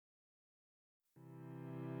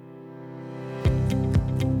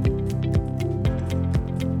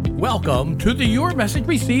Welcome to the Your Message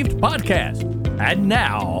Received podcast. And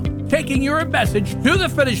now, taking your message to the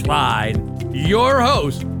finish line, your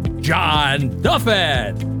host, John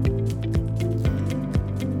Duffin.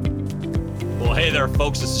 Well, hey there,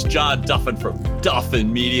 folks. This is John Duffin from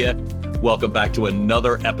Duffin Media. Welcome back to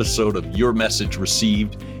another episode of Your Message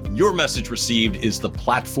Received. Your Message Received is the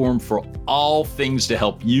platform for all things to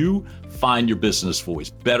help you find your business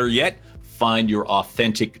voice. Better yet, find your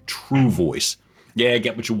authentic, true voice. Yeah,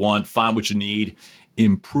 get what you want, find what you need,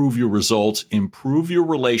 improve your results, improve your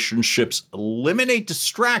relationships, eliminate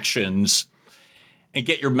distractions, and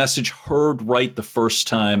get your message heard right the first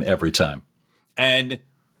time, every time. And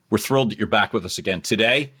we're thrilled that you're back with us again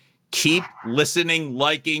today. Keep listening,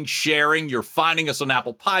 liking, sharing. You're finding us on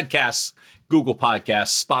Apple Podcasts, Google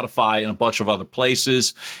Podcasts, Spotify, and a bunch of other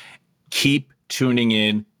places. Keep tuning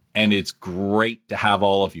in, and it's great to have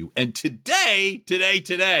all of you. And today,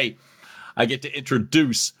 I get to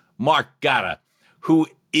introduce Mark Gatta, who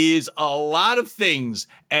is a lot of things,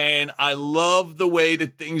 and I love the way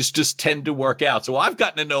that things just tend to work out. So I've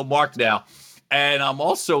gotten to know Mark now, and I'm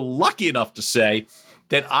also lucky enough to say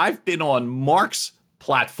that I've been on Mark's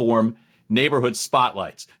platform, Neighborhood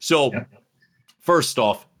Spotlights. So First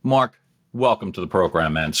off, Mark, welcome to the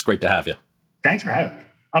program, man. It's great to have you. Thanks for having me.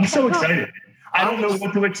 I'm so excited. I don't know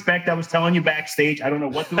what to expect. I was telling you backstage, I don't know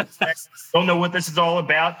what to expect. Don't know what this is all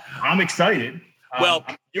about. I'm excited. Well,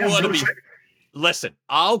 you want to be. Listen,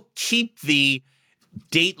 I'll keep the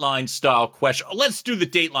Dateline style question. Let's do the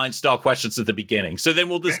Dateline style questions at the beginning. So then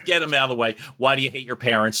we'll just get them out of the way. Why do you hate your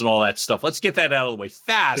parents and all that stuff? Let's get that out of the way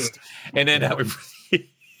fast. And then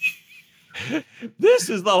this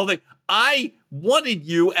is the whole thing. I wanted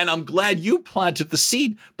you, and I'm glad you planted the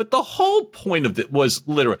seed. But the whole point of it was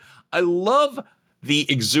literally, I love the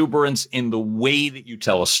exuberance in the way that you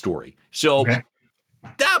tell a story. So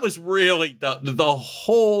that was really the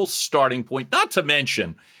whole starting point. Not to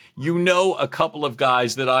mention, you know, a couple of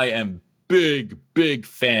guys that I am big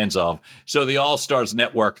fans of. So the All-Stars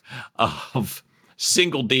network of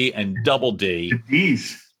Single D and Double D. The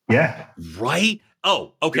D's. Yeah. Right?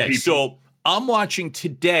 Oh, okay. So I'm watching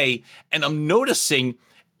today, and I'm noticing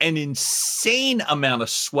an insane amount of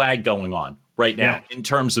swag going on right now in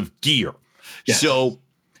terms of gear. Yes. So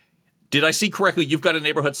did I see correctly? You've got a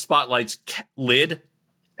Neighborhood Spotlights lid?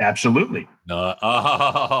 Absolutely.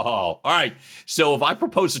 All right. So if I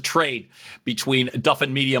propose a trade between a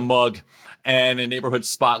Duffin Media mug and a Neighborhood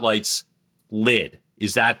Spotlights lid,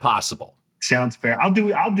 is that possible? Sounds fair. I'll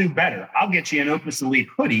do better. I'll get you an Opus Elite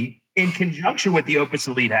hoodie in conjunction with the Opus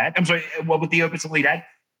Elite hat. I'm sorry, with the Opus Elite hat.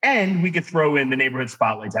 And we could throw in the Neighborhood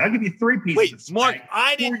Spotlights. I'll give you 3 pieces. Wait, Mark,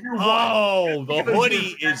 I didn't. Oh, the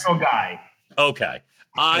hoodie is. Guy. Okay.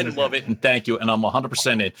 I love it, and thank you. And I'm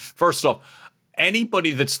 100% in. First off,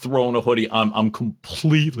 anybody that's throwing a hoodie, I'm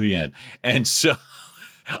completely in. And so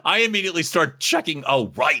I immediately start checking.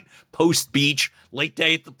 Oh, right. Post beach, late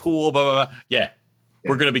day at the pool, blah, blah, blah. Yeah,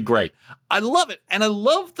 we're going to be great. I love it. And I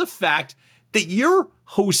love the fact that you're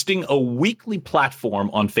hosting a weekly platform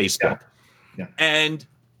on Facebook. Yeah. And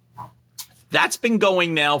that's been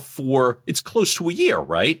going now for, it's close to a year,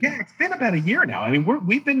 right? Yeah, it's been about a year now. I mean,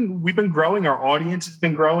 we've been growing. Our audience has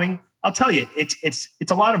been growing. I'll tell you, it's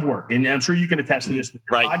a lot of work, and I'm sure you can attest to this with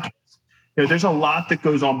your podcast. You know, there's a lot that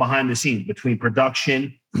goes on behind the scenes between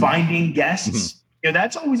production, finding guests. You know,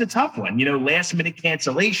 that's always a tough one. You know, last minute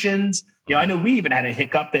cancellations. You know, I know we even had a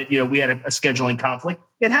hiccup that, you know, we had a scheduling conflict.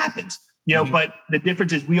 It happens. You know, but the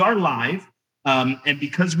difference is we are live, and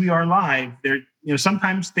because we are live, there. You know,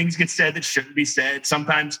 sometimes things get said that shouldn't be said.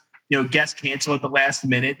 Sometimes, you know, guests cancel at the last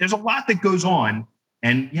minute. There's a lot that goes on,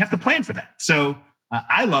 and you have to plan for that. So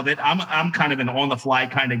I love it. I'm kind of an on the fly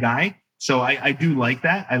kind of guy. So I do like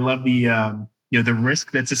that. I love the the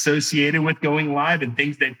risk that's associated with going live and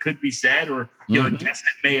things that could be said, or you know, guests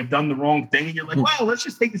that may have done the wrong thing, and you're like, well, let's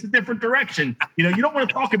just take this a different direction. You know, you don't want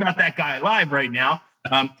to talk about that guy live right now.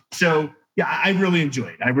 Yeah, I really enjoy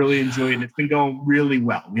it. And it's been going really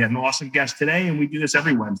well. We had an awesome guest today, and we do this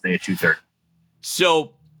every Wednesday at 2:30.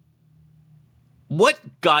 So what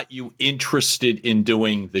got you interested in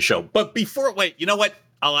doing the show? But wait, you know what?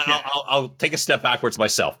 I'll take a step backwards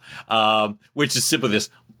myself, which is simply this.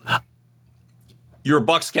 You're a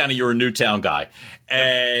Bucks County, you're a Newtown guy.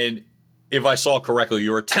 And if I saw correctly,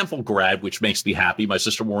 you're a Temple grad, which makes me happy. My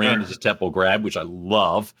sister Maureen is a Temple grad, which I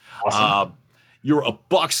love. Awesome. You're a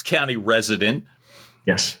Bucks County resident.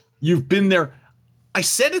 Yes. You've been there. I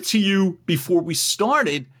said it to you before we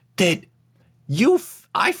started that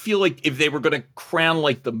I feel like if they were going to crown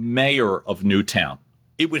like the mayor of Newtown,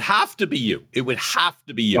 it would have to be you. It would have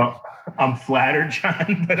to be you. Well, I'm flattered,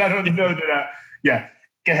 John, but I don't know that. Yeah.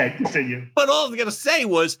 Go ahead, continue. But all I was going to say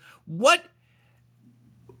was,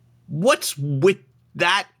 what's with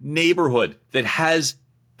that neighborhood that has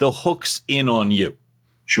the hooks in on you?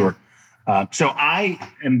 Sure. So I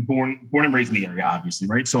am born and raised in the area, obviously,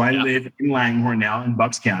 right? So I live in Langhorne now in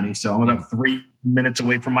Bucks County. So I'm about 3 minutes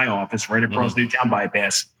away from my office, right across Newtown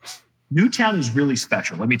Bypass. Newtown is really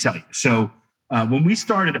special, let me tell you. So when we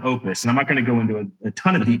started Opus, and I'm not going to go into a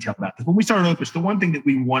ton of detail about this, when we started Opus, the one thing that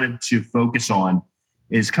we wanted to focus on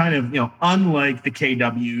is kind of, unlike the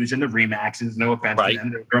KWs and the Remaxes, no offense to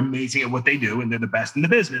them, they're amazing at what they do and they're the best in the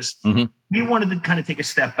business. We wanted to kind of take a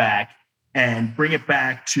step back and bring it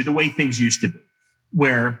back to the way things used to be,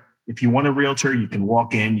 where if you want a realtor, you can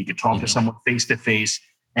walk in, you can talk to someone face to face.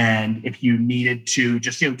 And if you needed to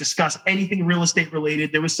just, discuss anything real estate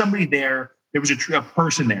related, there was somebody there, there was a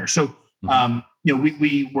person there. So,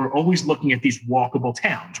 we were always looking at these walkable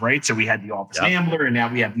towns, right? So we had the office in Ambler, and now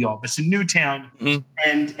we have the office in Newtown.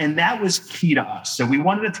 And that was key to us. So we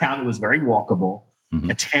wanted a town that was very walkable,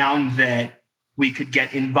 a town that we could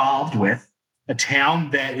get involved with, a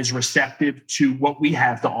town that is receptive to what we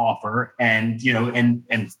have to offer. And,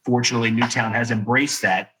 and fortunately Newtown has embraced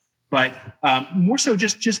that. But more so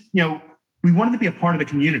just, we wanted to be a part of the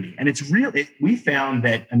community. And it's real. We found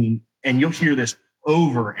that, and you'll hear this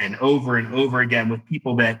over and over and over again with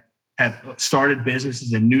people that have started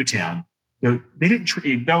businesses in Newtown. They didn't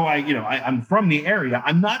treat, though I'm from the area.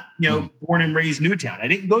 I'm not, born and raised Newtown. I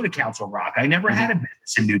didn't go to Council Rock. I never had a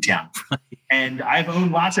business in Newtown. And I've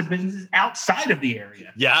owned lots of businesses outside of the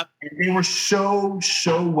area. Yeah. And they were so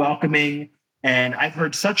welcoming. And I've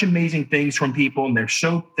heard such amazing things from people, and they're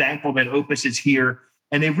so thankful that Opus is here.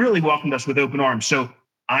 And they really welcomed us with open arms. So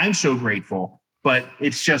I'm so grateful. But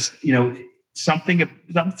it's just, something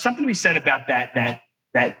to be said about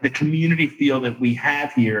that the community feel that we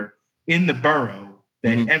have here in the borough,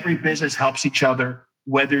 that every business helps each other,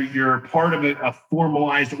 whether you're part of a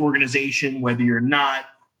formalized organization, whether you're not,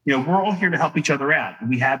 we're all here to help each other out.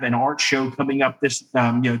 We have an art show coming up this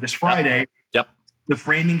Friday. Yep. The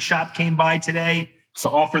framing shop came by today to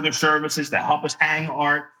offer their services to help us hang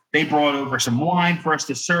art. They brought over some wine for us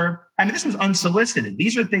to serve. This was unsolicited.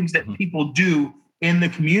 These are things that people do in the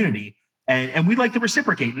community, and we'd like to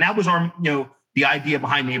reciprocate. And that was our, the idea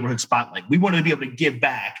behind Neighborhood Spotlight. We wanted to be able to give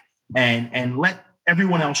back and let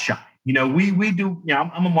everyone else shine. We do,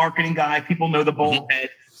 I'm a marketing guy. People know the Bullhead.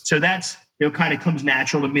 So that's, kind of comes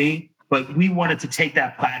natural to me, but we wanted to take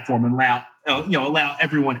that platform and allow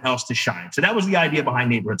everyone else to shine. So that was the idea behind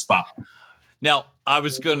Neighborhood Spotlight. Now, I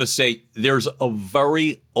was going to say there's a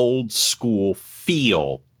very old school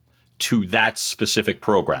feel to that specific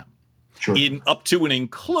program. Sure. Up to and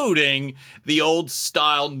including the old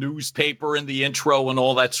style newspaper and the intro and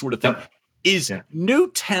all that sort of thing. Yep. Is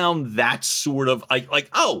Newtown that sort of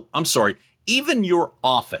I'm sorry, even your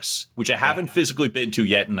office, which I haven't physically been to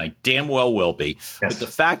yet, and I damn well will be. Yes. But the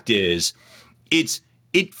fact is,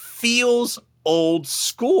 it feels old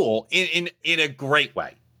school in a great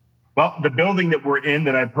way. Well, the building that we're in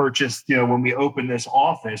that I purchased, when we opened this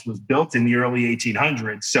office was built in the early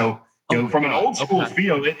 1800s. So, from an old school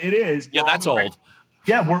feel, it is. Yeah, that's old.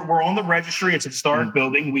 Yeah, we're on the registry. It's a historic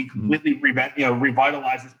building. We completely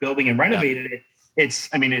revitalized this building and renovated it.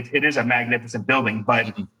 It is a magnificent building,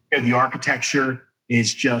 but the architecture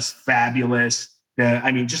is just fabulous.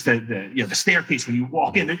 The staircase when you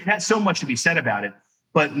walk in, it has so much to be said about it.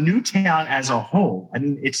 But Newtown as a whole,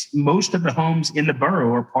 it's most of the homes in the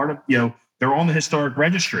borough are part of, they're on the historic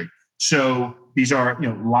registry. So these are,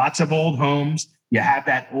 lots of old homes. You have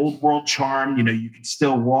that old world charm. You can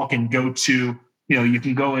still walk and go to, you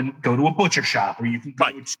can go to a butcher shop, or you can go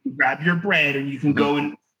to grab your bread, and you can go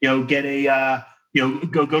and, get a,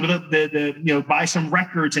 go to the buy some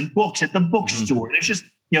records and books at the bookstore. There's just,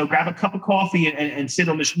 grab a cup of coffee and sit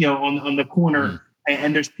on the, on the corner.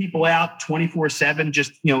 And there's people out 24/7,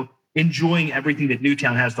 just, enjoying everything that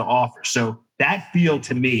Newtown has to offer. So that feel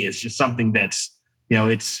to me is just something that's,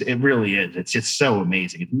 it really is. It's just so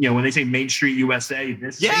amazing. When they say Main Street USA,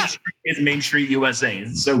 Main Street is Main Street USA.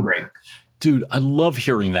 It's so great. Dude, I love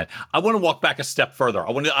hearing that. I want to walk back a step further.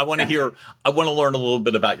 I want to learn a little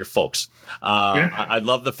bit about your folks. I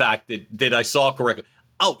love the fact that I saw correctly.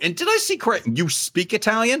 Oh, and did I see correct? You speak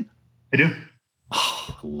Italian? I do. Oh,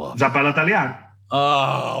 I love it. Parlo italiano.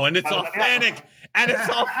 Oh, and it's authentic. And it's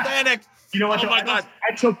authentic. You know what? Oh my God.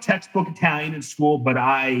 I took textbook Italian in school, but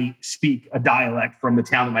I speak a dialect from the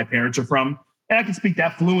town that my parents are from. And I can speak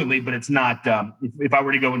that fluently, but it's not, if I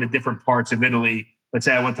were to go into different parts of Italy, let's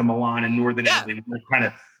say I went to Milan and northern Italy,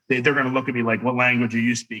 they're going to look at me like, what language are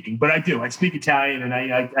you speaking? But I do. I speak Italian, and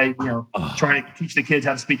I try to teach the kids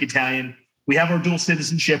how to speak Italian. We have our dual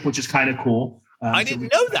citizenship, which is kind of cool. I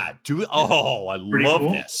didn't know that. I love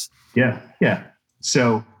cool. this. Yeah.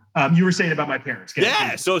 So you were saying about my parents.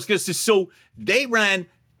 Yeah. So it's because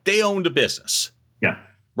they owned a business. Yeah.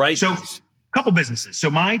 Right. So a couple businesses. So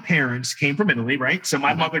my parents came from Italy, right? So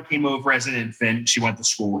my mother came over as an infant. She went to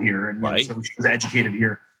school here, and so she was educated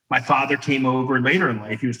here. My father came over later in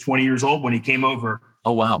life. He was 20 years old when he came over.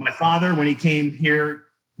 Oh, wow. My father, when he came here,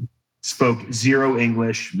 spoke zero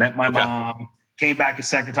English, met my mom, came back a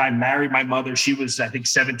second time, married my mother. She was, I think,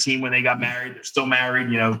 17 when they got married. They're still married,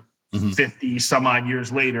 50 some odd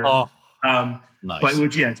years later. Oh, nice. But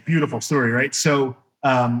it's a beautiful story, right? So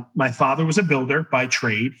my father was a builder by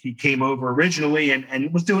trade. He came over originally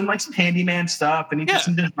and was doing like some handyman stuff, and he did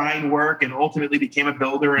some design work, and ultimately became a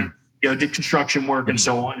builder and did construction work and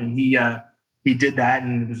so on. And he did that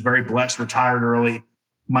and was very blessed, retired early.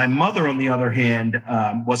 My mother, on the other hand,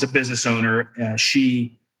 was a business owner.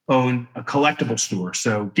 She owned a collectible store,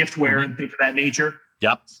 so giftware and things of that nature.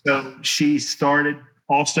 Yep. So she started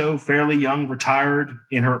also fairly young, retired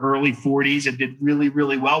in her early 40s, and did really,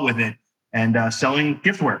 really well with it, and selling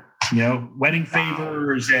giftware, wedding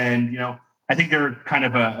favors. And, I think they're kind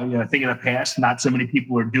of a thing in the past. Not so many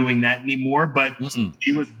people are doing that anymore, but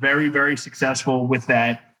she was very, very successful with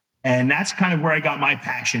that. And that's kind of where I got my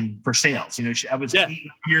passion for sales. I was 8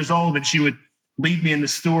 years old, and she would lead me in the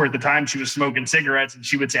store. At the time, she was smoking cigarettes, and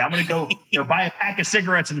she would say, I'm going to go buy a pack of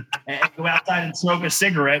cigarettes and go outside and smoke a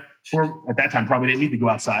cigarette. Or at that time, probably didn't need to go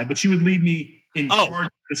outside, but she would leave me in charge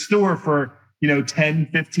of the store for 10,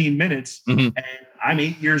 15 minutes. And I'm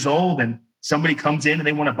 8 years old, and somebody comes in and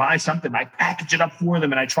they want to buy something. I package it up for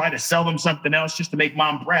them, and I try to sell them something else just to make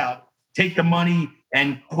mom proud, take the money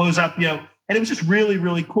and close up, and it was just really,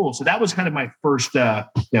 really cool. So that was kind of my first,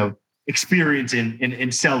 experience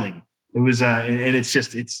in selling. It was, and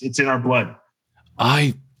it's in our blood.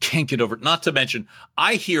 I can't get over it. Not to mention,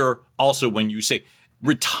 I hear also when you say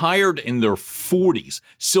retired in their 40s.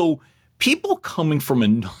 So people coming from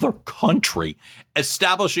another country,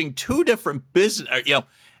 establishing two different business,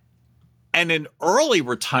 and an early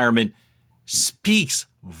retirement speaks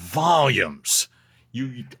volumes.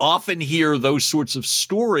 You often hear those sorts of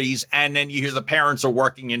stories, and then you hear the parents are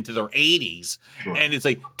working into their 80s. Sure. And it's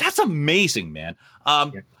like, that's amazing, man.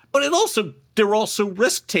 But they're also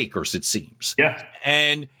risk takers, it seems. Yeah.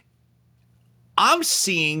 And I'm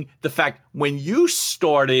seeing the fact when you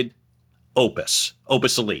started Opus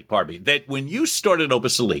Elite, that when you started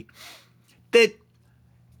Opus Elite,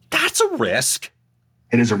 that's a risk.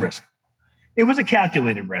 It is a risk. It was a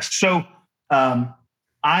calculated risk. So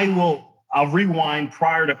I'll rewind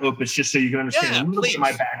prior to Opus just so you can understand a little bit of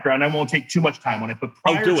my background. I won't take too much time on it, but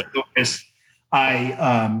prior to Opus,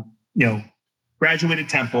 I graduated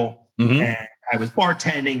Temple, and I was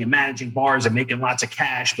bartending and managing bars and making lots of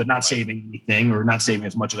cash, but not saving anything, or not saving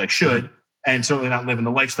as much as I should, and certainly not living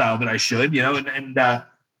the lifestyle that I should, And at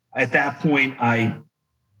that point, I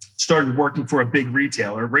started working for a big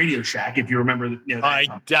retailer, Radio Shack, if you remember. I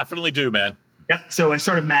definitely do, man. Yep. So I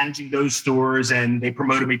started managing those stores, and they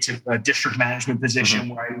promoted me to a district management position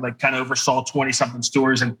where I kind of oversaw 20 something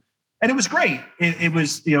stores. And it was great. It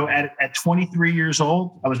was, at 23 years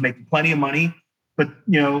old, I was making plenty of money. But,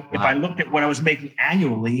 if I looked at what I was making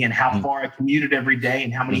annually and how far I commuted every day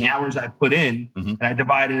and how many hours I put in, and I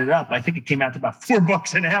divided it up, I think it came out to about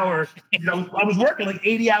 $4 an hour. I was working like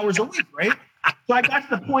 80 hours a week, right? So I got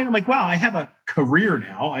to the point, I'm like, wow, I have a career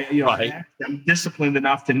now. I'm disciplined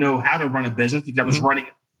enough to know how to run a business, because I was running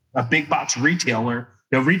a big box retail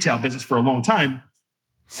business for a long time.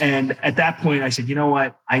 And at that point I said, you know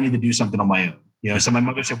what, I need to do something on my own. So my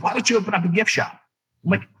mother said, why don't you open up a gift shop?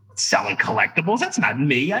 I'm like, selling collectibles? That's not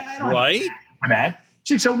me. I don't right. For that.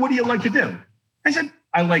 She said, so what do you like to do? I said,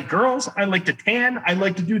 I like girls. I like to tan. I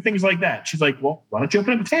like to do things like that. She's like, well, why don't you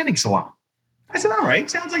open up a tanning salon? I said, all right,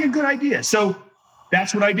 sounds like a good idea. So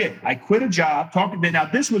that's what I did. I quit a job. Now,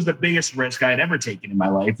 this was the biggest risk I had ever taken in my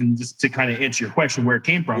life. And just to kind of answer your question, where it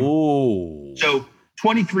came from. Ooh. So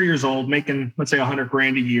 23 years old, making, let's say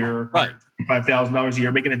 $100,000 a year, right. $5,000 a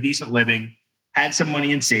year, making a decent living, had some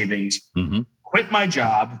money in savings, quit my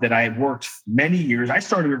job that I had worked many years. I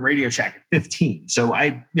started at Radio Shack at 15. So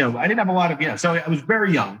I didn't have a lot of, so I was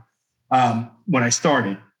very young when I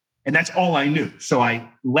started, and that's all I knew. So I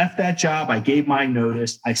left that job. I gave my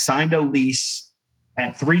notice. I signed a lease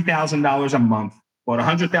at $3,000 a month, bought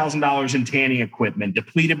 $100,000 in tanning equipment,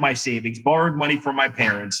 depleted my savings, borrowed money from my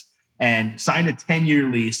parents, and signed a 10-year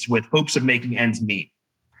lease with hopes of making ends meet.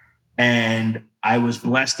 And I was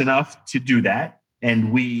blessed enough to do that.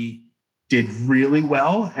 And we did really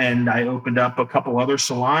well. And I opened up a couple other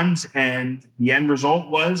salons. And the end result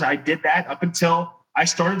was I did that up until I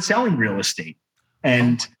started selling real estate.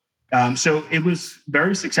 And So it was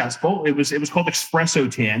very successful. It was called Espresso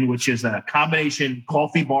Tan, which is a combination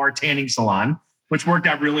coffee bar tanning salon, which worked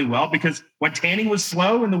out really well because when tanning was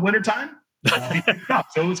slow in the wintertime, coffee picked up.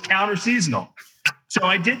 So it was counter seasonal. So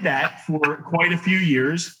I did that for quite a few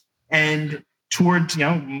years. And towards,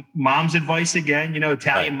 mom's advice again,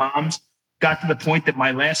 Italian moms, got to the point that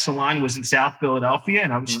my last salon was in South Philadelphia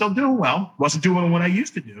and I was still doing well. Wasn't doing what I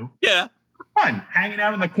used to do. Yeah. Fun. Hanging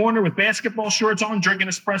out in the corner with basketball shorts on, drinking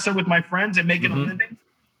espresso with my friends and making a living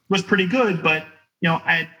was pretty good. But,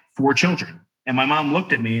 I had 4 children and my mom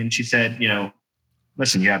looked at me and she said,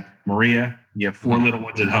 listen, you have Maria, you have 4 little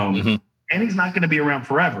ones at home and he's not going to be around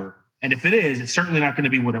forever. And if it is, it's certainly not going to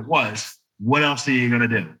be what it was. What else are you going to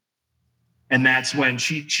do? And that's when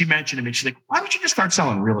she mentioned to me, she's like, why don't you just start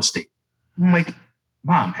selling real estate? I'm like,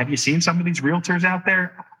 Mom, have you seen some of these realtors out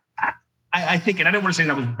there? I think, and I don't want to say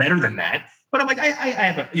that I was better than that, but I'm like, I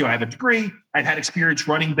have a degree. I've had experience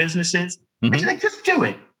running businesses. And she's like, just do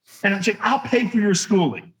it. And I'm like, I'll pay for your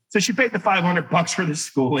schooling. So she paid the $500 for the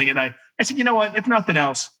schooling. And I said, you know what? If nothing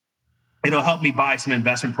else, it'll help me buy some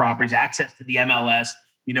investment properties, access to the MLS,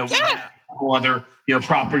 other,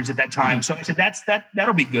 properties at that time. So I said,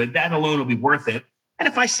 that'll be good. That alone will be worth it. And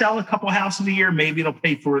if I sell a couple houses a year, maybe it'll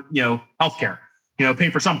pay for, healthcare, pay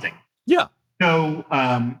for something. Yeah. So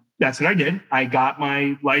that's what I did. I got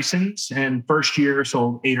my license and first year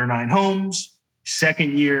sold 8 or 9 homes.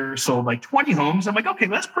 Second year sold like 20 homes. I'm like, okay,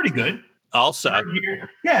 well, that's pretty good. Also,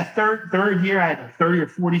 third year I had 30 or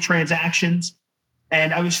 40 transactions.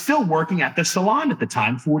 And I was still working at the salon at the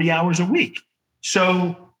time, 40 hours a week.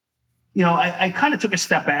 So, I kind of took a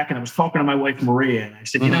step back and I was talking to my wife, Maria, and I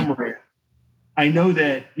said, Maria, I know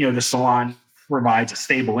that, the salon provides a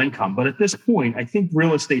stable income, but at this point, I think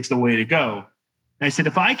real estate's the way to go. And I said,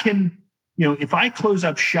 if I can, if I close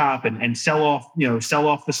up shop and sell off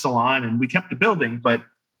the salon, and we kept the building, but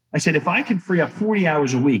I said, if I can free up 40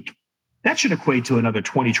 hours a week, that should equate to another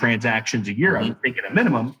 20 transactions a year. I would think at a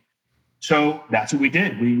minimum. So that's what we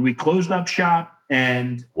did. We closed up shop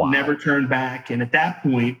and never turned back. And at that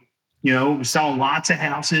point, we selling lots of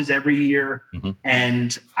houses every year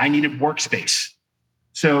and I needed workspace.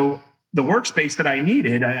 So the workspace that I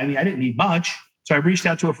needed, I didn't need much. So I reached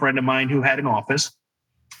out to a friend of mine who had an office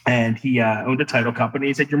and he owned a title company.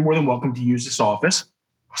 He said, you're more than welcome to use this office.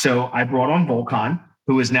 So I brought on Volcon,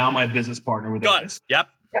 who is now my business partner with this. Yep.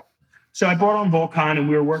 So I brought on Volcon and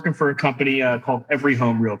we were working for a company called Every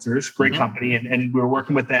Home Realtors, great company. And we were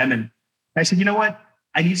working with them. And I said, you know what?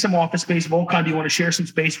 I need some office space. Volcon, do you want to share some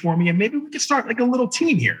space for me? And maybe we could start like a little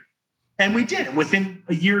team here. And we did. Within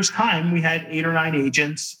a year's time, we had 8 or 9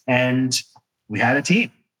 agents and we had a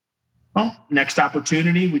team. Well, next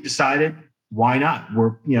opportunity, we decided, why not?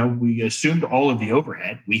 We assumed all of the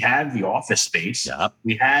overhead. We have the office space. Yep.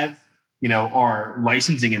 We have, our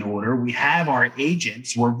licensing in order. We have our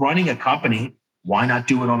agents. We're running a company. Why not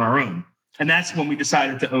do it on our own? And that's when we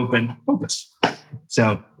decided to open Opus.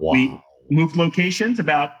 So we moved locations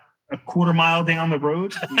about a quarter mile down the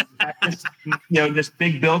road. We had this, this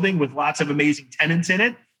big building with lots of amazing tenants in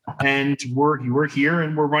it. And we're here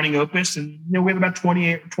and we're running Opus. And, we have about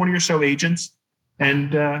 20 or so agents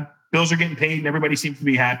and bills are getting paid and everybody seems to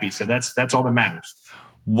be happy. So that's all that matters.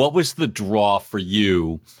 What was the draw for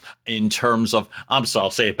you in terms of,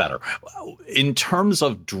 I'll say it better, in terms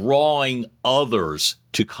of drawing others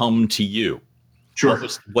to come to you? Sure.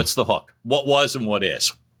 What's the hook? What was and what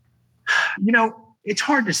is? It's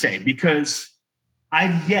hard to say because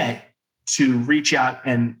I've yet to reach out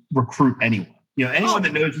and recruit anyone. Anyone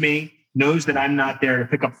that knows me knows that I'm not there to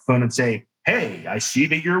pick up the phone and say, hey, I see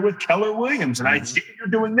that you're with Keller Williams and I see that you're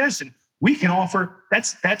doing this and we can offer.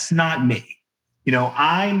 That's not me.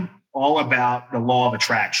 I'm all about the law of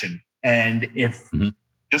attraction. And if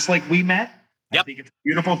just like we met, I think it's a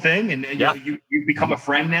beautiful thing. And you become a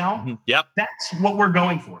friend now. Yep. That's what we're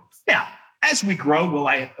going for. Now, as we grow, will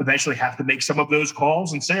I eventually have to make some of those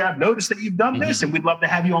calls and say, I've noticed that you've done this and we'd love to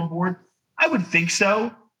have you on board? I would think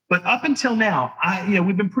so. But up until now,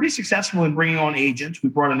 we've been pretty successful in bringing on agents. We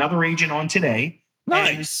brought another agent on today.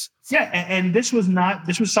 Nice. And this was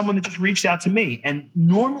someone that just reached out to me. And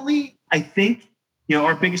normally I think,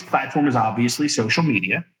 our biggest platform is obviously social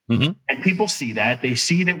media. And people see that. They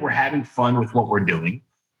see that we're having fun with what we're doing.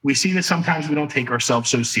 We see that sometimes we don't take ourselves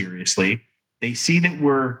so seriously. They see that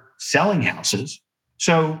we're selling houses.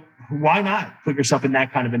 So why not put yourself in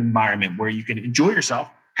that kind of an environment where you can enjoy yourself,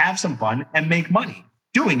 have some fun, and make money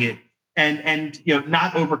doing it and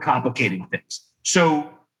not overcomplicating things.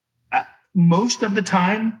 So most of the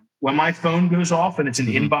time when my phone goes off and it's an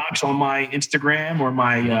inbox on my Instagram or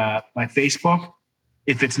my Facebook,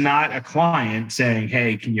 if it's not a client saying,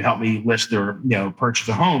 hey, can you help me list or, purchase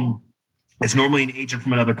a home? It's normally an agent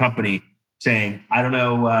from another company saying, I don't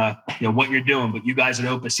know, what you're doing, but you guys at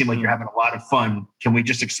Opus seem like you're having a lot of fun. Can we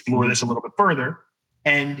just explore this a little bit further?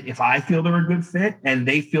 And if I feel they're a good fit and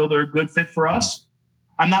they feel they're a good fit for us,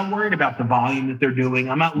 I'm not worried about the volume that they're doing.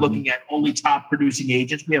 I'm not looking at only top producing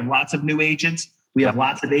agents. We have lots of new agents. We have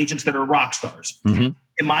lots of agents that are rock stars. In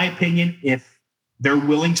my opinion, if they're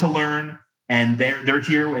willing to learn and they're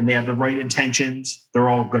here and they have the right intentions, they're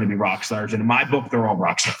all going to be rock stars. And in my book, they're all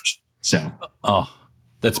rock stars. So,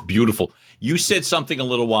 that's beautiful. You said something a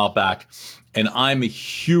little while back, and I'm a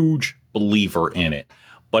huge believer in it,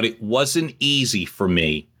 but it wasn't easy for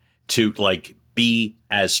me to be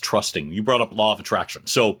as trusting. You brought up law of attraction.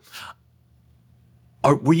 So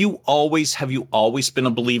have you always been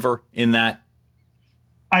a believer in that?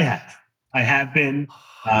 I have been.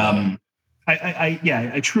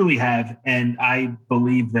 I truly have. And I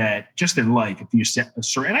believe that just in life, if you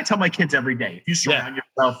and I tell my kids every day, if you surround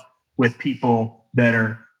yourself with people that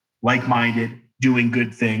are like-minded, doing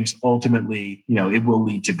good things, ultimately, it will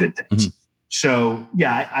lead to good things. So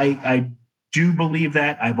I do believe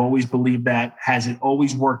that. I've always believed that. Has it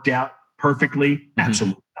always worked out perfectly?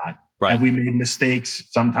 Absolutely not. Right. Have we made mistakes?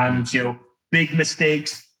 Sometimes, big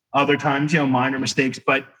mistakes, other times, minor mistakes,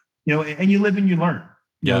 but, and you live and you learn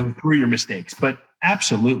through your mistakes. But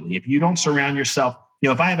absolutely, if you don't surround yourself,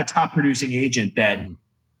 if I have a top producing agent that,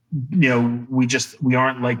 we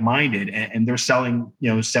aren't like-minded and they're selling,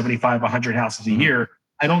 75, 100 houses a year,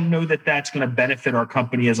 I don't know that that's going to benefit our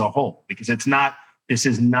company as a whole, because this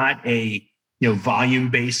is not a,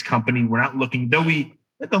 volume-based company. We're not looking,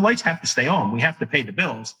 the lights have to stay on. We have to pay the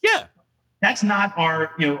bills. Yeah. That's not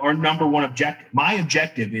our number one objective. My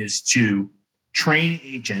objective is to train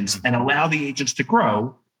agents and allow the agents to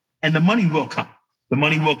grow, and the money will come. The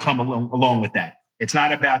money will come along with that. It's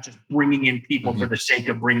not about just bringing in people for the sake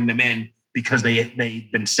of bringing them in because they've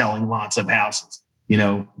been selling lots of houses.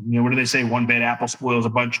 What do they say? One bad apple spoils a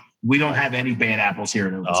bunch. We don't have any bad apples here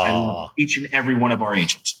at Opus. I love each and every one of our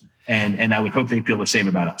agents, and I would hope they feel the same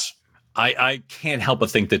about us. I can't help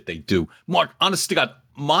but think that they do. Mark, honest to God,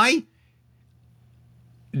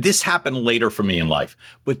 this happened later for me in life,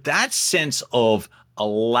 but that sense of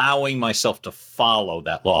allowing myself to follow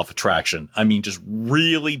that law of attraction, just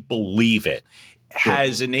really believe it,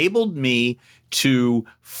 has enabled me to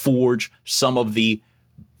forge some of the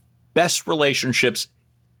best relationships,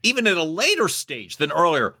 even at a later stage than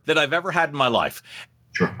earlier, that I've ever had in my life.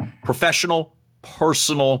 Sure. Professional,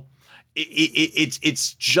 personal.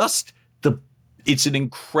 It's just it's an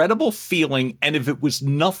incredible feeling. And if it was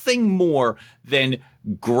nothing more than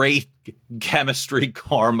great chemistry,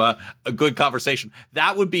 karma, a good conversation,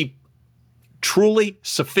 that would be truly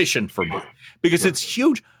sufficient for me, because it's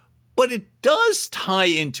huge. But it does tie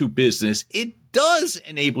into business. It does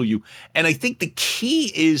enable you. And I think the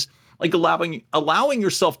key is allowing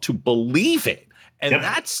yourself to believe it. And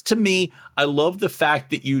that's, to me, I love the fact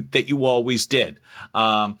that you always did.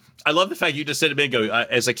 I love the fact you just said a minute ago,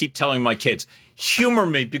 as I keep telling my kids, humor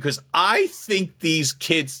me, because I think these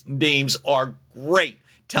kids' names are great.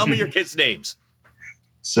 Tell me your kids' names.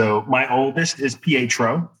 So my oldest is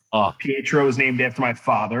Pietro. Pietro is named after my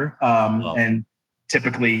father. And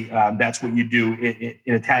typically, that's what you do in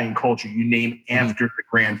Italian culture. You name after the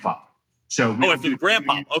grandfather. So after the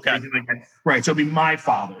grandpa. Okay. Like right. So it'd be my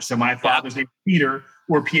father. So my father's name is Peter,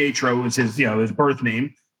 or Pietro is his birth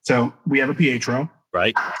name. So we have a Pietro.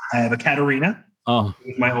 Right. I have a Caterina.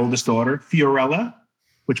 My oldest daughter. Fiorella,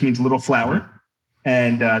 which means little flower.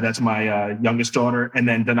 And that's my youngest daughter. And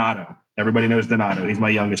then Donato. Everybody knows Donato. He's my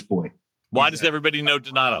youngest boy. Why does everybody know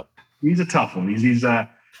Donato? He's a tough one. He's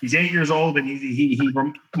 8 years old, and he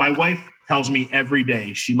my wife tells me every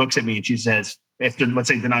day, she looks at me and she says, after, let's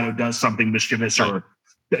say, Donato does something mischievous or,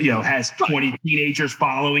 has 20 teenagers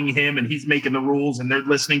following him and he's making the rules and they're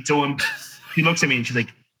listening to him, she looks at me and she's like,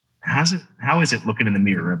 how is it looking in the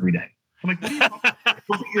mirror every day? I'm like, what are you talking about?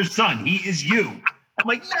 Look at your son. He is you. I'm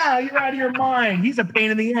like, nah, you're out of your mind. He's a pain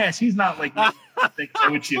in the ass. He's not like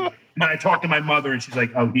with you. And then I talk to my mother and she's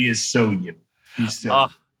like, oh, he is so you. He's so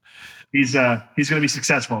he's going to be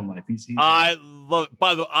successful in life. I love.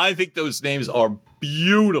 By the way, I think those names are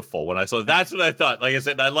beautiful. When I saw, that's what I thought. Like I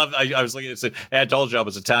said, I was looking at it. I told you I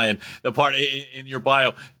was Italian. The part in your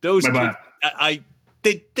bio, those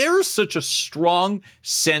kids, there's such a strong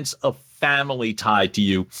sense of family tied to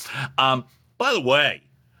you. By the way,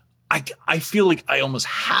 I feel like I almost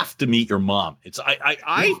have to meet your mom.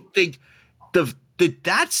 I think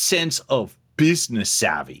that sense of business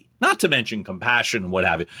savvy, not to mention compassion and what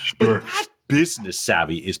have you, but that business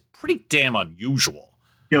savvy is pretty damn unusual.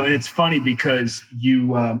 And it's funny because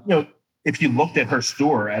if you looked at her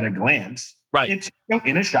store at a glance, right, it's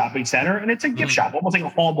in a shopping center and it's a gift shop, almost like a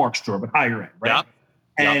Hallmark store, but higher end, right?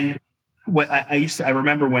 Yeah. And what I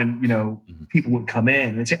remember when people would come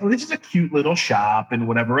in and say, "Oh, this is a cute little shop," and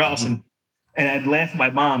whatever else, and I'd laugh at my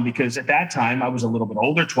mom because at that time I was a little bit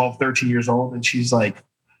older, 12, 13 years old, and she's like,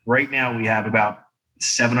 "Right now we have about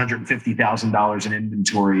 $750,000 in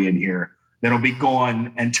inventory in here that'll be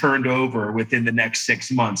gone and turned over within the next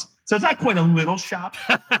 6 months." So it's not quite a little shop.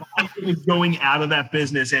 It was going out of that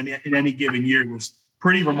business and in any given year was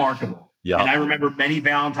pretty remarkable. Yeah. And I remember many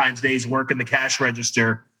Valentine's days working the cash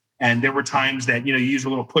register. And there were times that, you use a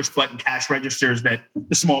little push button cash registers that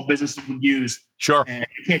the small businesses would use. Sure. And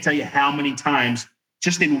I can't tell you how many times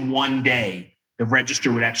just in one day, the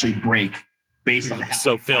register would actually break based on how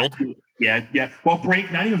so filled. Yeah. Well,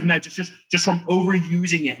 break, not even from that, just from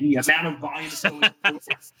overusing it and the amount of volume. So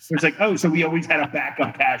it's like, so we always had a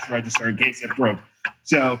backup cash register in case it broke.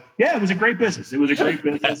 So yeah, it was a great business. And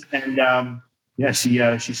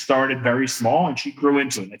she started very small and she grew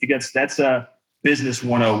into it. I think that's a business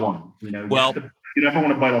 101. Well, you never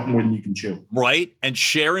want to bite off more than you can chew. Right. And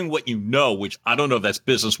sharing what you know, which I don't know if that's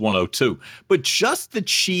business 102, but just that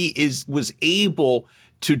she was able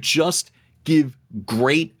to just give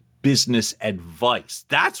great business advice.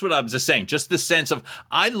 That's what I was just saying. Just the sense of,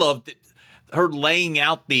 I loved her laying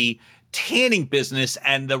out the tanning business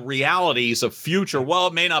and the realities of future. Well,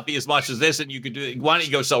 it may not be as much as this, and you could do, why don't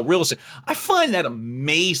you go sell real estate? I find that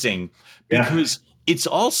amazing because it's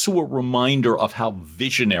also a reminder of how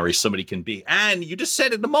visionary somebody can be. And you just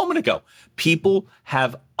said it a moment ago. People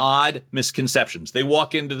have odd misconceptions. They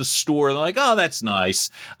walk into the store and they're like, oh, that's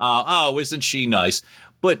nice. Oh, isn't she nice?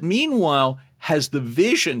 But meanwhile, has the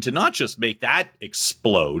vision to not just make that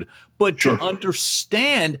explode, but to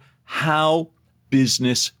understand how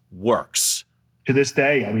business works. To this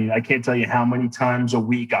day, I mean, I can't tell you how many times a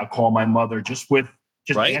week I'll call my mother just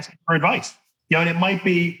asking for advice. And it might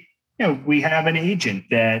be, we have an agent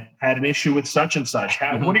that had an issue with such and such.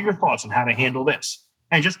 What are your thoughts on how to handle this?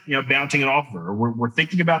 And just, bouncing it off of her. We're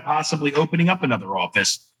thinking about possibly opening up another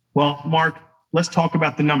office. Well, Mark, let's talk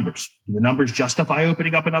about the numbers. Do the numbers justify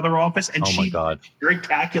opening up another office? And she's very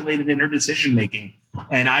calculated in her decision-making.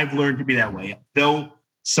 And I've learned to be that way. Though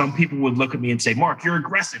some people would look at me and say, Mark, you're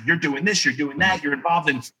aggressive. You're doing this. You're doing that. You're involved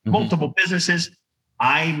in multiple businesses.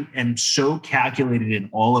 I am so calculated in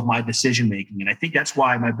all of my decision-making. And I think that's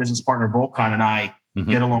why my business partner, Volkan, and I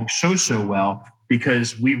get along so well,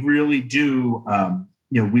 because we really do,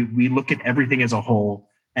 we look at everything as a whole.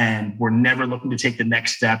 And we're never looking to take the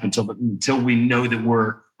next step until we know that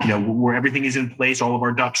where everything is in place, all of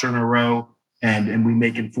our ducks are in a row, and we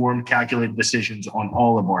make informed, calculated decisions on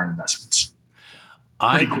all of our investments.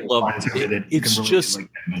 I love it.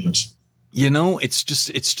 It's just,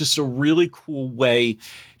 it's just a really cool way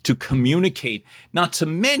to communicate. Not to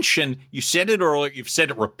mention, you said it earlier, you've said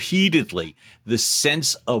it repeatedly, the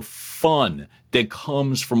sense of fun that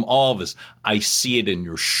comes from all of this. I see it in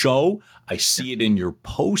your show. I see it in your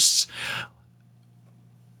posts.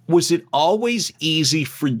 Was it always easy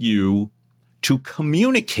for you to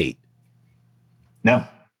communicate? No,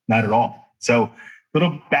 not at all. So,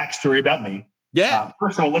 little backstory about me. Yeah.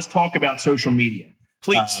 First of all, let's talk about social media.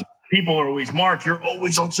 Please. People are always, Mark, you're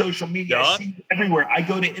always on social media. I see you everywhere. I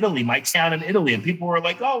go to Italy, my town in Italy, and people are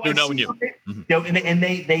like, oh, I see you. And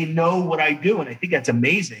they know what I do. And I think that's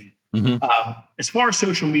amazing. As far as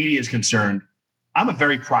social media is concerned, I'm a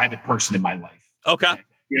very private person in my life. Okay.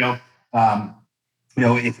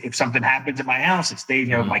 If something happens in my house, it stays,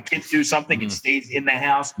 if my kids do something, it stays in the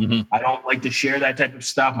house. I don't like to share that type of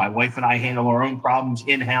stuff. My wife and I handle our own problems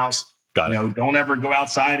in-house. Don't ever go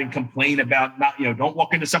outside and complain about don't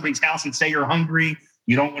walk into somebody's house and say you're hungry.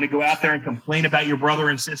 You don't want to go out there and complain about your brother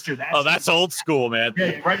and sister. That's old school, man.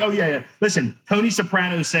 Yeah, right. Oh, yeah. Listen, Tony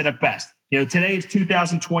Soprano said it best. Today is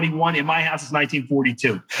 2021. In my house, it's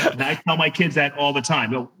 1942. And I tell my kids that all the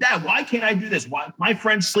time. Dad, why can't I do this? Why my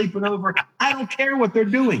friend's sleeping over? I don't care what they're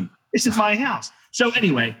doing. This is my house. So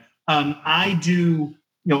anyway, I do.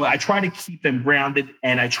 I try to keep them grounded,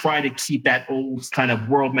 and I try to keep that old kind of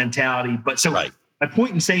world mentality. But my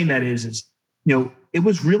point in saying that is it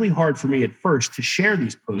was really hard for me at first to share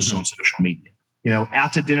these posts on social media.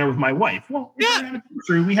 Out to dinner with my wife. Well,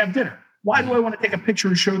 we have dinner. Why do I want to take a picture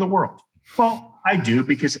and show the world? Well, I do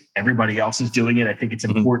because everybody else is doing it. I think it's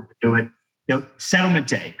important to do it. Settlement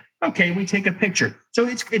day. Okay, we take a picture. So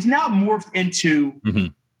it's now morphed into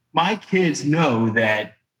my kids know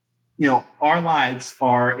that our lives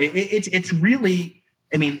are. It's really.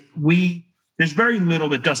 I mean, there's very little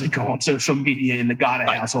that doesn't go on social media in the Gada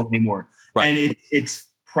household anymore, and it's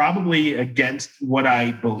probably against what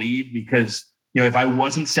I believe, because, if I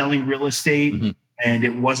wasn't selling real estate and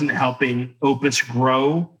it wasn't helping Opus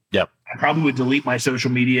grow, I probably would delete my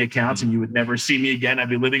social media accounts and you would never see me again. I'd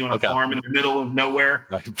be living on a farm in the middle of nowhere.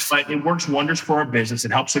 But it works wonders for our business.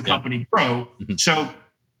 It helps the company grow. So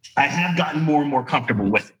I have gotten more and more comfortable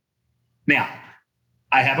with it. Now,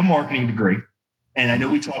 I have a marketing degree, and I know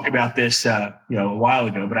we talked about this a while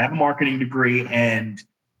ago, but I have a marketing degree, and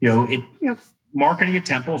marketing at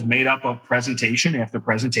Temple is made up of presentation after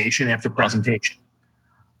presentation after presentation.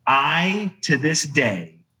 I, to this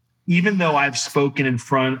day, even though I've spoken in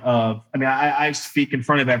front of, I speak in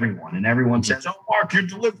front of everyone, and everyone says, "Oh, Mark, your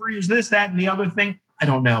delivery is this, that, and the other thing." I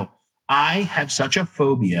don't know. I have such a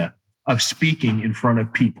phobia of speaking in front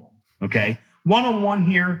of people. Okay. One-on-one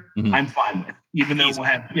here, I'm fine with, even though we'll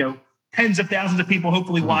have, tens of thousands of people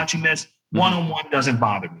hopefully watching this. One-on-one doesn't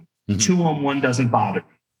bother me. Two-on-one doesn't bother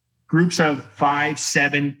me. Groups of 5,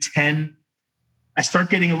 7, 10, I start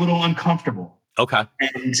getting a little uncomfortable. Okay.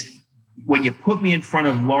 And when you put me in front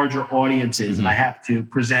of larger audiences and I have to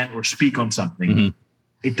present or speak on something,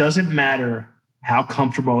 it doesn't matter how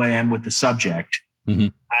comfortable I am with the subject.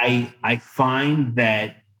 I find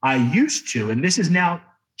that I used to, and this is now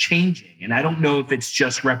changing, and I don't know if it's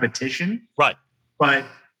just repetition. Right. But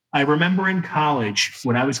I remember in college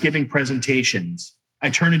when I was giving presentations, I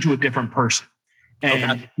turned into a different person.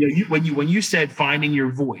 And when you said finding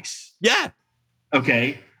your voice. Yeah.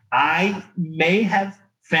 Okay. I may have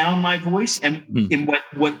found my voice. And in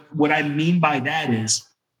what I mean by that is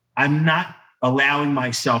I'm not allowing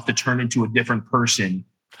myself to turn into a different person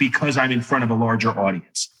because I'm in front of a larger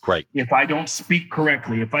audience. Right. If I don't speak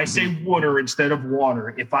correctly, if I say water instead of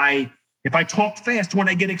water, if I talk fast when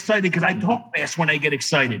I get excited, because I talk fast when I get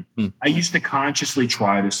excited, I used to consciously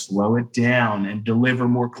try to slow it down and deliver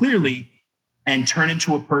more clearly and turn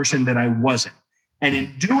into a person that I wasn't. And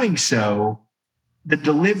in doing so, the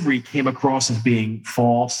delivery came across as being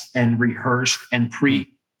false and rehearsed and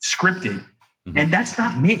pre-scripted. And that's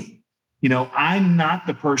not me. I'm not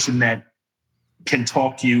the person that can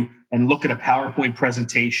talk to you and look at a PowerPoint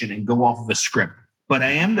presentation and go off of a script. But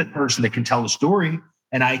I am the person that can tell a story,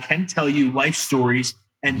 and I can tell you life stories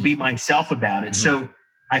and be myself about it. So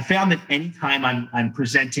I found that anytime I'm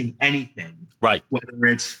presenting anything, right, whether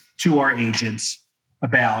it's to our agents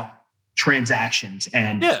about transactions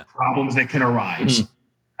and problems that can arise,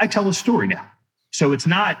 I tell a story now. So it's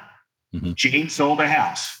not Jane sold a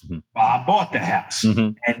house, Bob bought the house.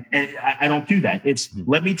 And I don't do that. It's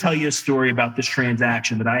let me tell you a story about this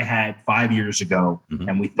transaction that I had 5 years ago.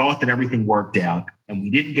 And we thought that everything worked out and we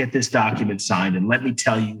didn't get this document signed. And let me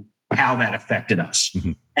tell you how that affected us.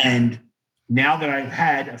 And now that I've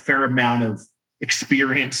had a fair amount of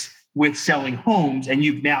experience with selling homes, and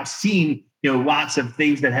you've now seen, lots of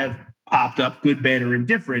things that have popped up, good, bad, or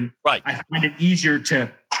indifferent. Right. I find it easier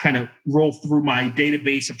to kind of roll through my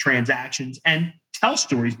database of transactions and tell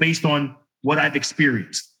stories based on what I've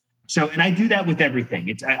experienced. So, and I do that with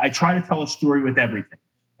everything. I try to tell a story with everything.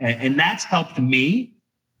 And that's helped me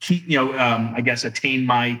keep, I guess, attain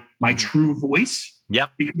my true voice.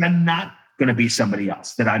 Yep. Because I'm not going to be somebody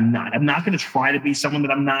else that I'm not. I'm not going to try to be someone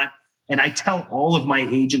that I'm not. And I tell all of my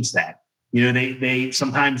agents that, they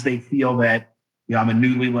sometimes they feel that, I'm a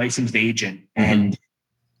newly licensed agent and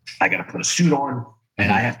I got to put a suit on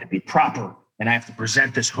and I have to be proper and I have to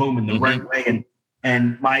present this home in the right way.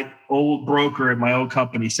 And my old broker at my old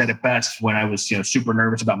company said it best when I was, super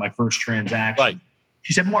nervous about my first transaction. Right.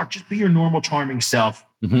 She said, "Mark, just be your normal, charming self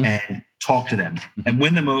and talk to them and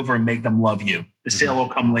win them over and make them love you. The sale will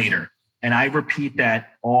come later." And I repeat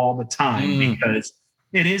that all the time because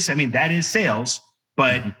it is, that is sales.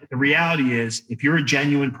 But the reality is, if you're a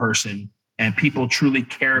genuine person and people truly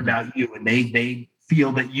care about you and they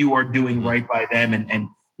feel that you are doing right by them and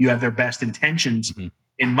you have their best intentions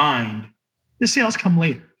in mind, the sales come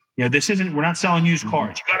later. We're not selling used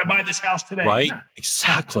cars. You got to buy this house today. Right. No.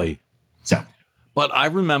 Exactly. So, but I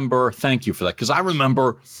remember, thank you for that. Cause I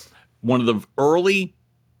remember one of the early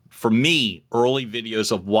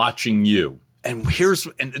videos of watching you. And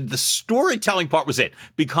the storytelling part was it,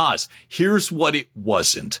 because here's what it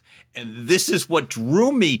wasn't. And this is what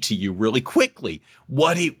drew me to you really quickly.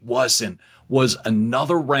 What it wasn't was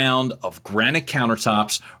another round of granite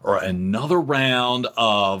countertops or another round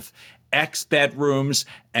of X bedrooms.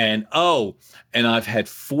 And I've had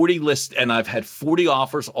 40 lists and I've had 40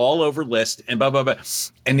 offers all over list and blah, blah, blah.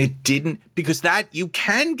 And it didn't, because that you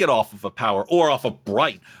can get off of a Power or off of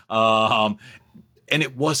Bright. and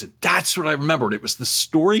it wasn't. That's what I remembered. It was the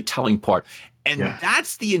storytelling part. And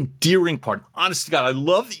that's the endearing part. Honest to God, I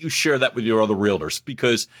love that you share that with your other realtors,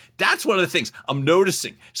 because that's one of the things I'm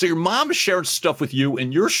noticing. So your mom is sharing stuff with you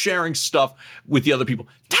and you're sharing stuff with the other people.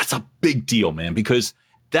 That's a big deal, man, because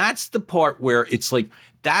that's the part where it's like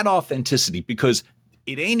that authenticity, because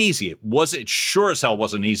it ain't easy. It sure as hell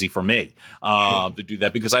wasn't easy for me to do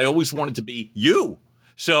that, because I always wanted to be you.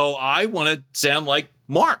 So I want to sound like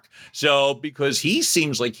Mark. So because he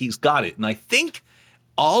seems like he's got it. And I think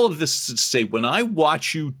all of this is to say, when I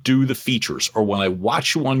watch you do the features, or when I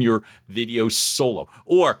watch you on your video solo,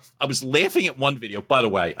 or I was laughing at one video, by the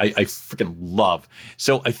way, I freaking love.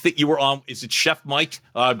 So I think you were on, is it Chef Mike,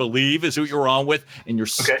 I believe is who you were on with, and you're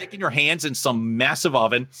sticking your hands in some massive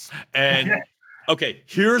oven. And okay,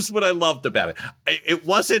 here's what I loved about it. It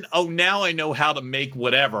wasn't, oh, now I know how to make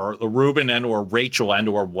whatever, the Ruben and or Rachel and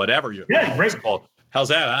or whatever you're called. How's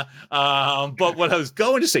that, huh? But what I was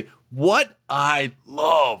going to say, what I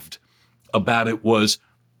loved about it was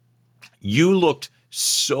you looked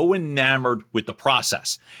so enamored with the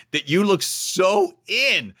process, that you looked so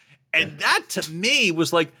in. And that to me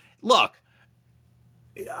was like, look,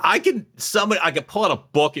 I could pull out a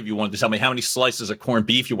book if you wanted to tell me how many slices of corned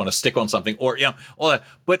beef you want to stick on something, or all that.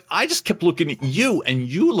 But I just kept looking at you, and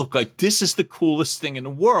you look like this is the coolest thing in the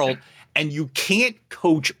world. And you can't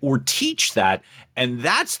coach or teach that. And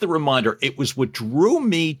that's the reminder. It was what drew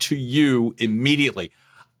me to you immediately.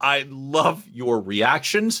 I love your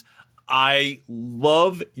reactions. I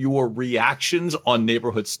love your reactions on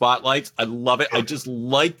Neighborhood Spotlights. I love it. I just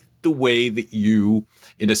like the way that you,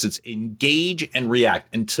 in a sense, engage and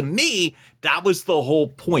react. And to me, that was the whole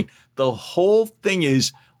point. The whole thing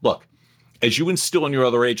is, look, as you instill in your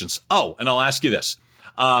other agents. Oh, and I'll ask you this.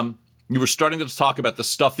 You were starting to talk about the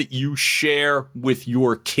stuff that you share with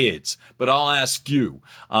your kids, but I'll ask you,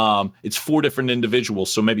 it's 4 different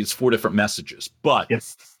individuals, so maybe it's 4 different messages, but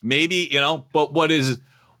maybe, but what is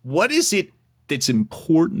it that's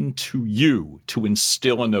important to you to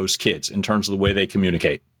instill in those kids in terms of the way they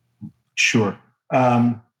communicate? Sure.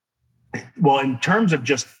 Well, in terms of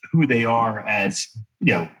just who they are as,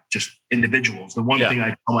 just individuals, the one thing I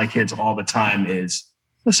tell my kids all the time is,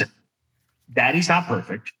 listen, Daddy's not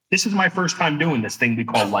perfect. This is my first time doing this thing we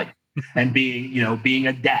call life, and being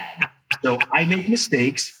a dad. So I make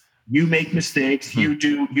mistakes. You make mistakes. You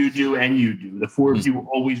do, and you do. The 4 of you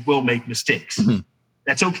always will make mistakes.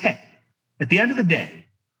 That's okay. At the end of the day,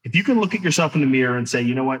 if you can look at yourself in the mirror and say,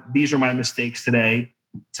 you know what, these are my mistakes today.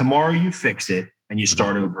 Tomorrow you fix it and you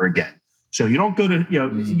start over again. So you don't go to,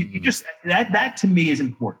 you just, that to me is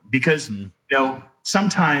important, because,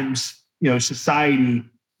 sometimes, society,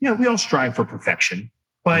 we all strive for perfection,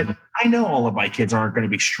 but I know all of my kids aren't going to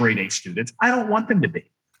be straight A students. I don't want them to be.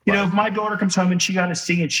 If my daughter comes home and she got a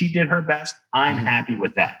C and she did her best, I'm happy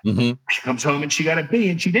with that. If she comes home and she got a B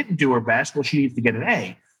and she didn't do her best, well, she needs to get an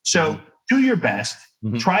A. So do your best.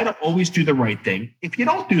 Try to always do the right thing. If you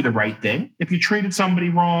don't do the right thing, if you treated somebody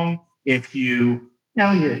wrong, if you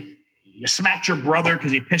smacked your brother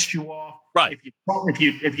because he pissed you off, right? If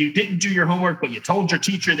you didn't do your homework but you told your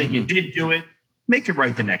teacher that you did do it, make it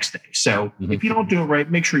right the next day. So if you don't do it right,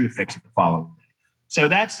 make sure you fix it the following day. So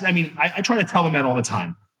that's, I try to tell them that all the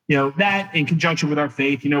time. That in conjunction with our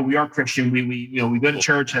faith, we are Christian. We go to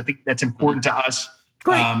church. I think that's important to us.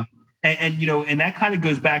 Great. And that kind of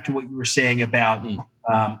goes back to what you were saying about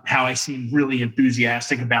how I seem really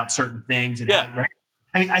enthusiastic about certain things. And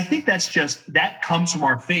I think that comes from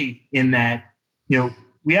our faith, in that,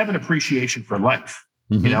 we have an appreciation for life.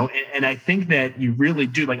 And I think that you really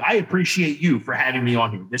do. Like, I appreciate you for having me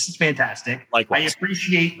on here. This is fantastic. Likewise. I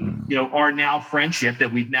appreciate, our now friendship,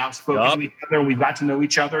 that we've now spoken to each other and we've got to know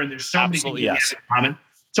each other, and there's so many things we have in common.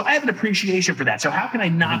 So I have an appreciation for that. So how can I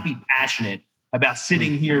not be passionate about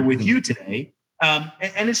sitting here with you today?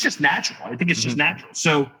 And it's just natural. I think it's just natural.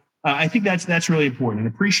 So I think that's really important. An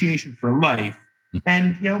appreciation for life,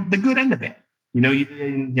 and, the good and the bad.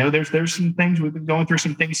 There's some things, we've been going through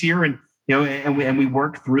some things here, and and we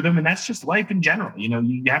work through them, and that's just life in general.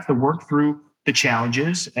 You have to work through the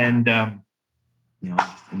challenges, and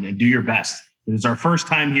and do your best. It's our first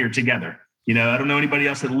time here together. I don't know anybody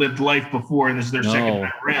else that lived life before, and this is their second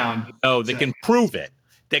time around. No, they can prove it.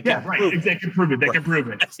 They can prove it. They can prove it. They can prove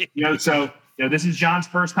it. So this is John's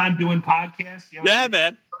first time doing podcasts.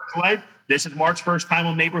 Man. Life. This is Mark's first time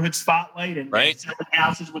on Neighborhood Spotlight, and selling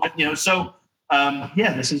houses with it. So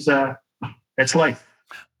this is that's life.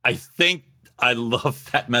 I think I love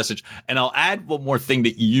that message. And I'll add one more thing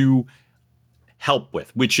that you help with,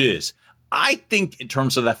 which is, I think in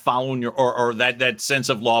terms of that following your, or that sense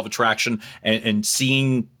of law of attraction and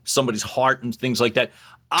seeing somebody's heart and things like that,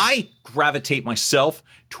 I gravitate myself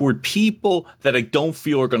toward people that I don't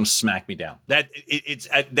feel are going to smack me down.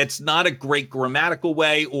 That's not a great grammatical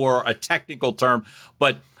way or a technical term,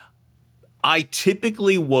 but I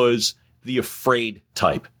typically was the afraid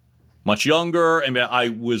type. Much younger, I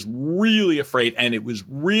was really afraid, and it was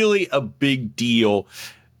really a big deal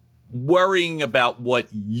worrying about what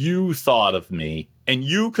you thought of me. And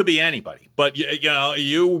you could be anybody, but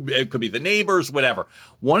it could be the neighbors, whatever.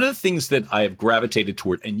 One of the things that I have gravitated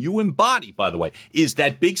toward, and you embody, by the way, is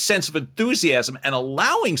that big sense of enthusiasm and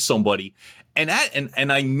allowing somebody, and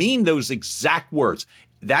I mean those exact words.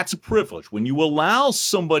 That's a privilege when you allow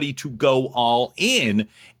somebody to go all in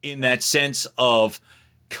that sense of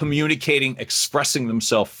communicating, expressing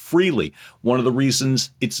themselves freely. One of the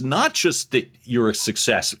reasons it's not just that you're a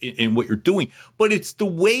success in what you're doing, but it's the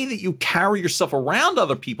way that you carry yourself around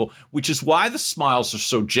other people, which is why the smiles are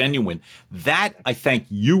so genuine. That I thank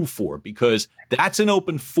you for, because that's an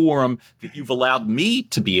open forum that you've allowed me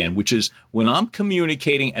to be in, which is when I'm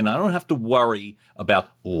communicating and I don't have to worry about,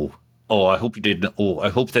 oh, I hope you didn't. Oh, I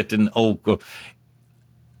hope that didn't. Oh, go.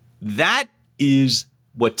 That is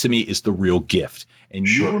what to me is the real gift. And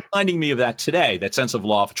you're reminding me of that today, that sense of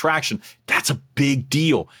law of attraction. That's a big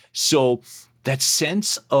deal. So that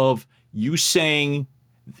sense of you saying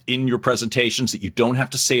in your presentations that you don't have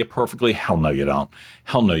to say it perfectly. Hell no, you don't.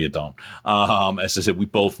 Hell no, you don't. As I said, we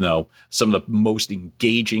both know some of the most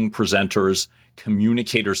engaging presenters,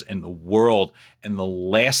 communicators in the world. And the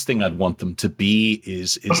last thing I'd want them to be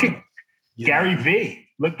is Gary Vee.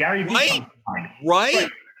 Look, Gary Vee. Right.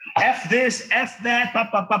 F this, F that,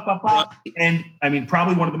 and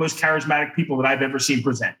probably one of the most charismatic people that I've ever seen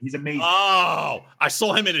present. He's amazing. Oh, I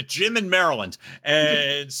saw him in a gym in Maryland,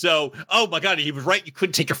 and so, oh my God, he was right. You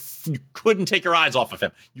couldn't take your eyes off of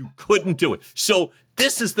him. You couldn't do it. So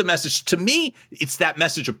this is the message to me. It's that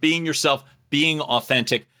message of being yourself, being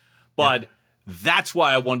authentic. But that's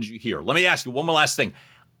why I wanted you here. Let me ask you one more last thing.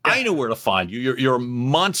 Yeah. I know where to find you. You're a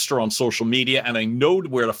monster on social media, and I know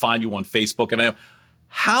where to find you on Facebook. And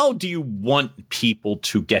how do you want people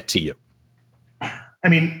to get to you?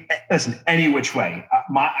 Listen, any which way.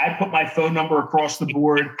 I put my phone number across the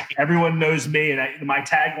board. Everyone knows me, and my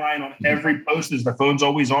tagline on every post is "the phone's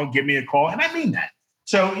always on. Give me a call," and I mean that.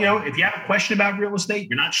 So, if you have a question about real estate,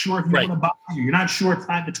 you're not sure if you want to buy, or you're not sure if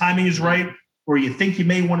the timing is right, or you think you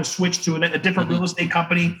may want to switch to a different real estate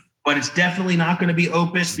company, but it's definitely not going to be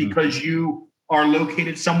Opus because you are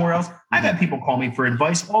located somewhere else. I've had people call me for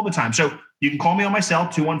advice all the time. So you can call me on my cell,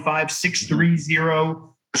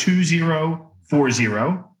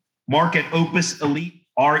 215-630-2040. Mark at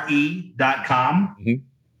opuselitere.com,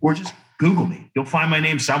 or just Google me. You'll find my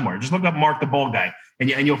name somewhere. Just look up Mark the Bald Guy, and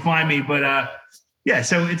you'll find me. But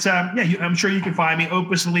so it's I'm sure you can find me.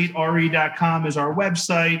 opuselitere.com is our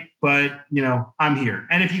website. But I'm here.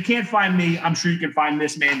 And if you can't find me, I'm sure you can find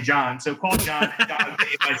this man John. So call John. I'll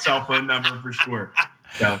give you my cell phone number for sure.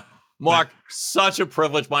 So, Mark, such a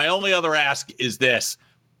privilege. My only other ask is this.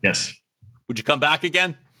 Yes. Would you come back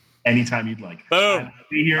again? Anytime you'd like. Boom. I'll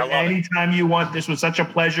be here anytime you want. This was such a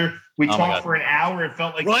pleasure. We talked for an hour. It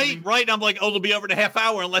felt like right. I'm like, it'll be over in a half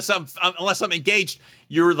hour unless I'm engaged.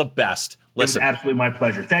 You're the best. Listen, it was absolutely my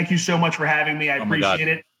pleasure. Thank you so much for having me. I appreciate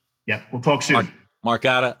it. Yeah, we'll talk soon. Mark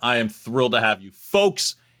Gatta, I am thrilled to have you.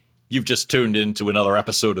 Folks, you've just tuned into another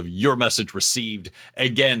episode of Your Message Received.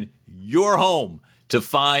 Again, your home to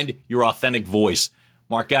find your authentic voice.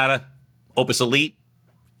 Mark Gatta, Opus Elite,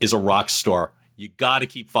 is a rock star. You got to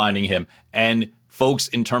keep finding him. And folks,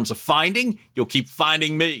 in terms of finding, you'll keep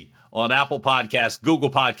finding me on Apple Podcasts, Google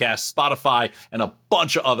Podcasts, Spotify, and a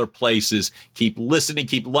bunch of other places. Keep listening,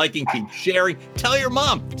 keep liking, keep sharing. Tell your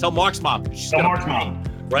mom. Tell Mark's mom. Tell Mark's mom.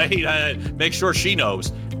 Right? Make sure she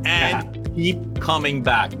knows. And keep coming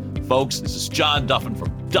back. Folks, this is John Duffin from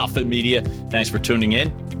Duffin Media. Thanks for tuning in,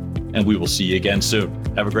 and we will see you again soon.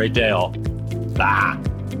 Have a great day, all. Bye.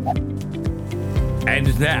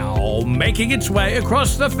 And now, making its way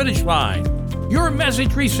across the finish line, Your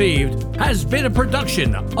Message Received has been a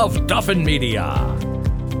production of Duffin Media.